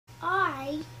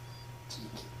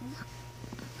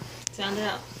Sound it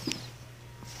out.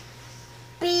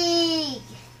 Big.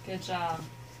 Good job.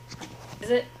 Is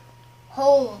it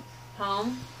Home.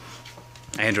 home?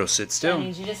 Andros, sit I still.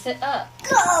 need you to sit up.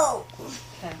 Go.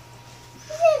 Okay.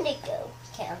 Where did it go?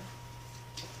 Cam.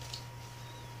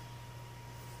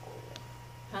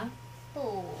 Huh?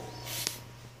 Oh.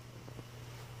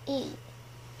 E.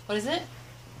 What is it?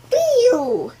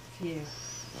 Pew. Phew.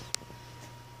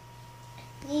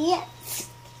 Yes.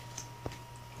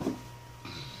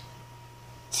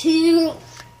 2.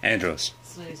 Andros,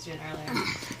 That's what he was doing earlier.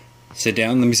 sit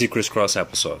down. Let me see crisscross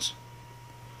applesauce.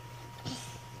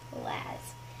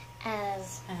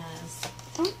 As.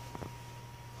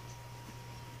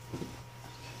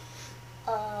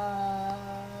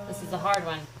 This is a hard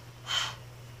one.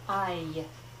 I.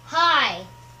 Hi.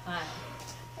 Hi.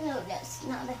 No, that's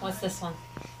not a. What's this one?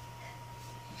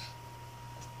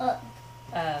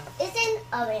 It's an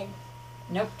oven.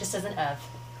 Nope, just as an of.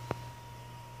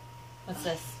 What's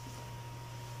this?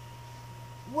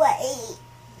 Wait.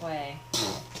 Way.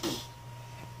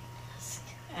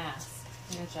 Ask.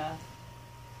 Good job.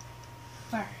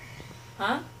 Fur.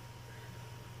 Huh?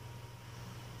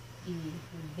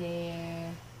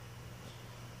 There.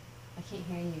 I can't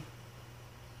hear you.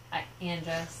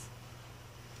 Andros.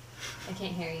 I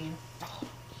can't hear you.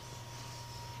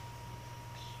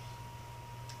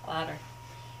 Louder.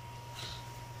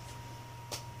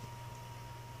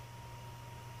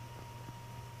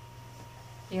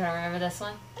 You gonna remember this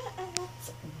one?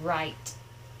 It's right.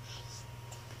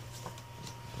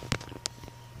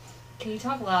 Can you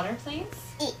talk louder, please?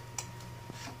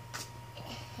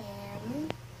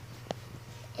 And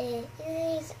it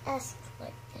is asked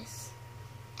like this.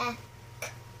 Ack.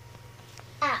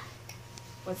 Ack.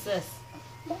 What's this?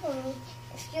 Mommy,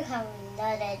 if you have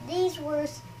none of these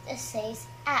words, it says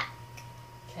ack.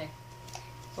 Okay.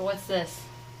 So what's this?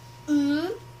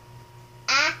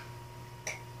 Ack.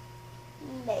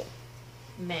 Make.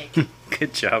 Make.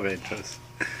 Good job, Andros.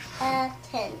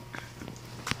 10.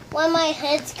 When my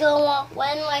head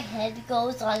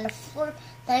goes on the floor,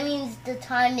 that means the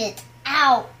time is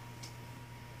out.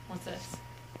 What's this?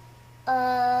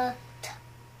 Ack.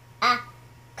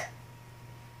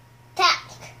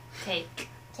 Tack. Take.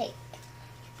 Take.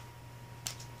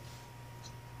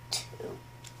 2.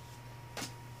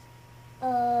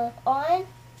 On.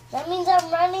 That means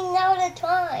I'm running out of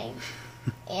time.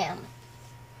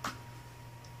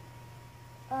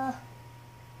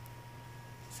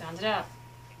 Sound it out.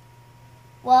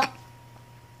 What?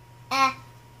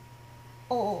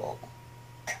 Oh.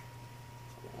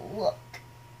 Look.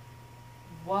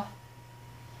 What?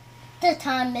 The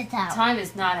time is out. Time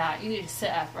is not out. You need to sit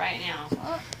up right now.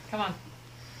 Come on.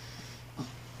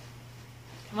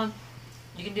 Come on.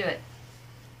 You can do it.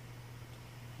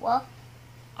 What?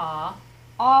 Ah.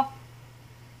 Off.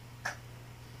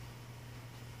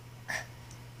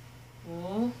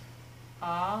 Ooh.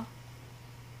 Ah.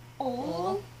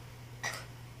 Oh.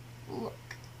 Look.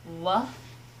 Wha.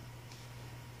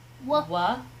 What?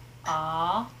 Wha.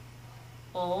 Ah.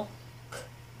 Oh.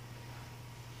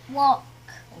 Walk.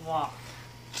 Walk.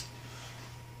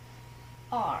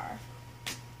 R.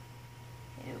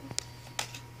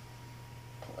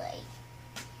 Play.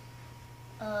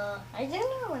 I don't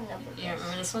know what number You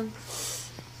remember this one?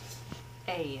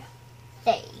 A.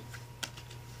 Say.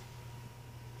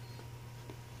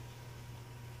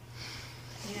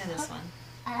 You know this one.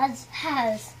 As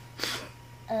has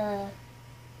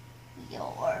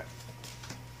your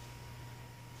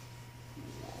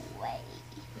way.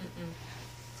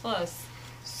 Close.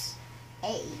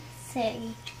 A. Say.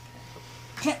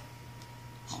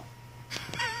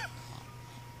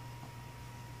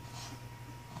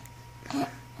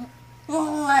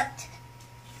 What?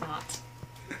 Not.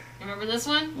 You remember this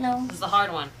one? No. This is the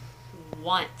hard one.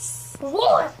 Once.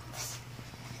 What?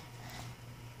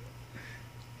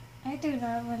 I do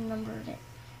not remember it.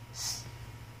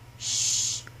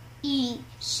 She.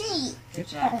 Good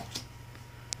job.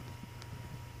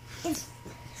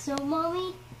 So,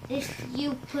 Mommy, if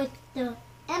you put the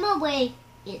M away,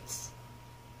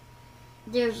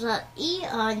 there's a E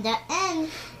on the end,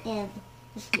 and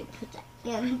if you put the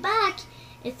M back,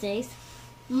 it says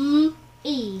E.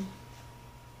 Me.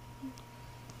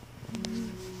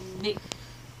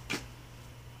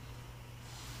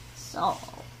 So,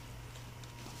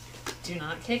 Do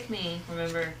not kick me.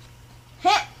 Remember.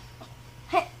 heh,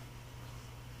 heh,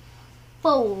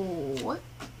 4.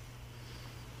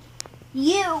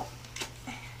 You.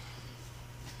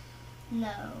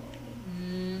 No.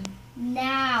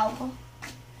 Now.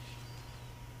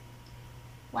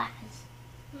 Was.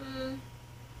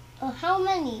 How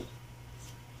many?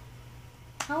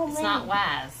 How It's many? not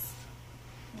was.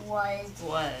 Was.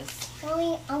 Was.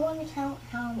 I want to count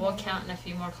how many. We'll count in a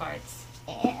few more cards.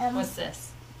 What's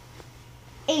this?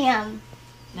 Am.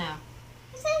 No.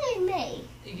 I said in May.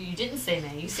 You didn't say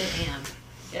May. You said am.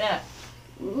 Get up.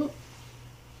 Who?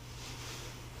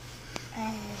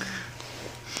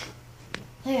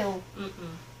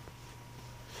 Mm-mm.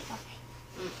 Okay.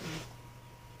 Mm-mm.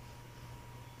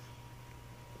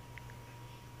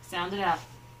 Sound it out.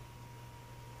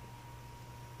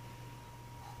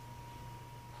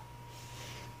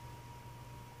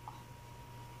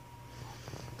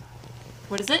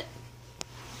 What is it?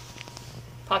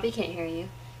 Poppy can't hear you.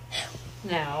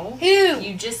 No. Who?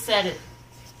 You just said it.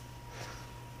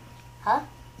 Huh?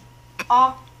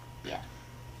 Yeah.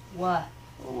 What?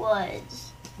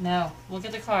 Was. No. Look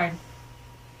at the card.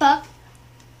 Huh?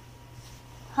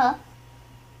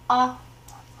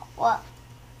 What?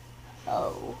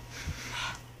 Oh.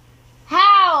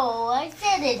 How? I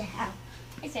said it how.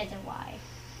 I said it why.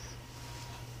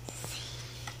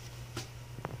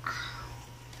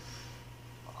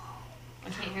 I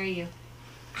can't hear you.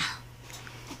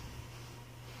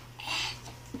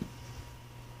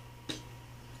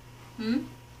 Hmm?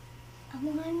 I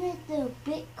wanted the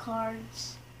big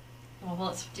cards. Well,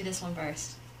 let's do this one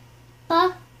first.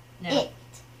 Huh? No. It.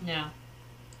 No.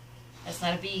 That's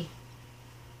not a B.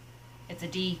 It's a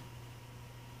D.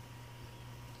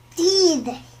 Did.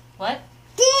 What?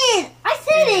 Did. I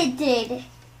said it did.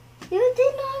 You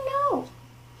did not know.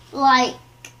 Like,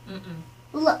 Mm-mm.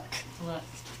 look. Look.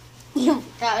 You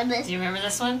got this. Do you remember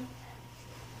this one?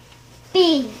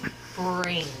 Bing.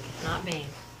 Bring. Not bing.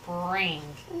 Bring.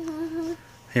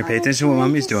 Here, pay attention to what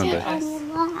mommy's doing, Yeah. but On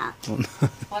your lap.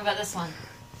 What about this one?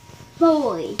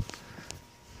 Boy.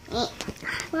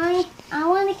 Mommy, I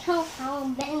want to count how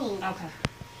many. Okay.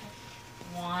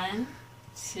 1,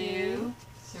 2,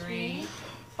 3,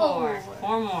 4.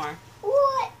 4 more.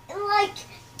 What? Like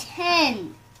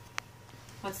 10.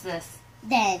 What's this?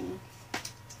 Then.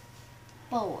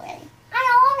 Boy.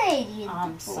 I already did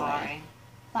I'm boy. sorry.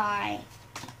 Bye.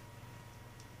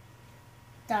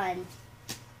 Done.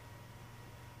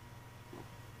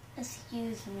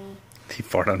 Excuse me. he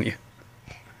fart on you.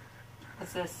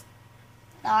 What's this?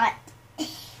 Not.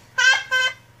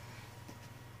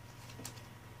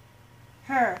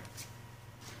 Her.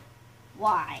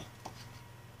 Why?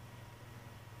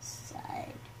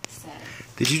 Side. Said.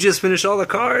 Did you just finish all the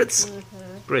cards?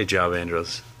 Great job,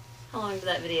 Andros. How long did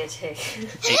that video take?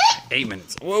 8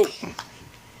 minutes. Whoa.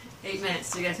 8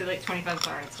 minutes to go through like 25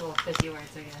 cards. Well, 50 words,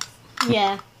 I guess.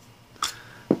 Yeah.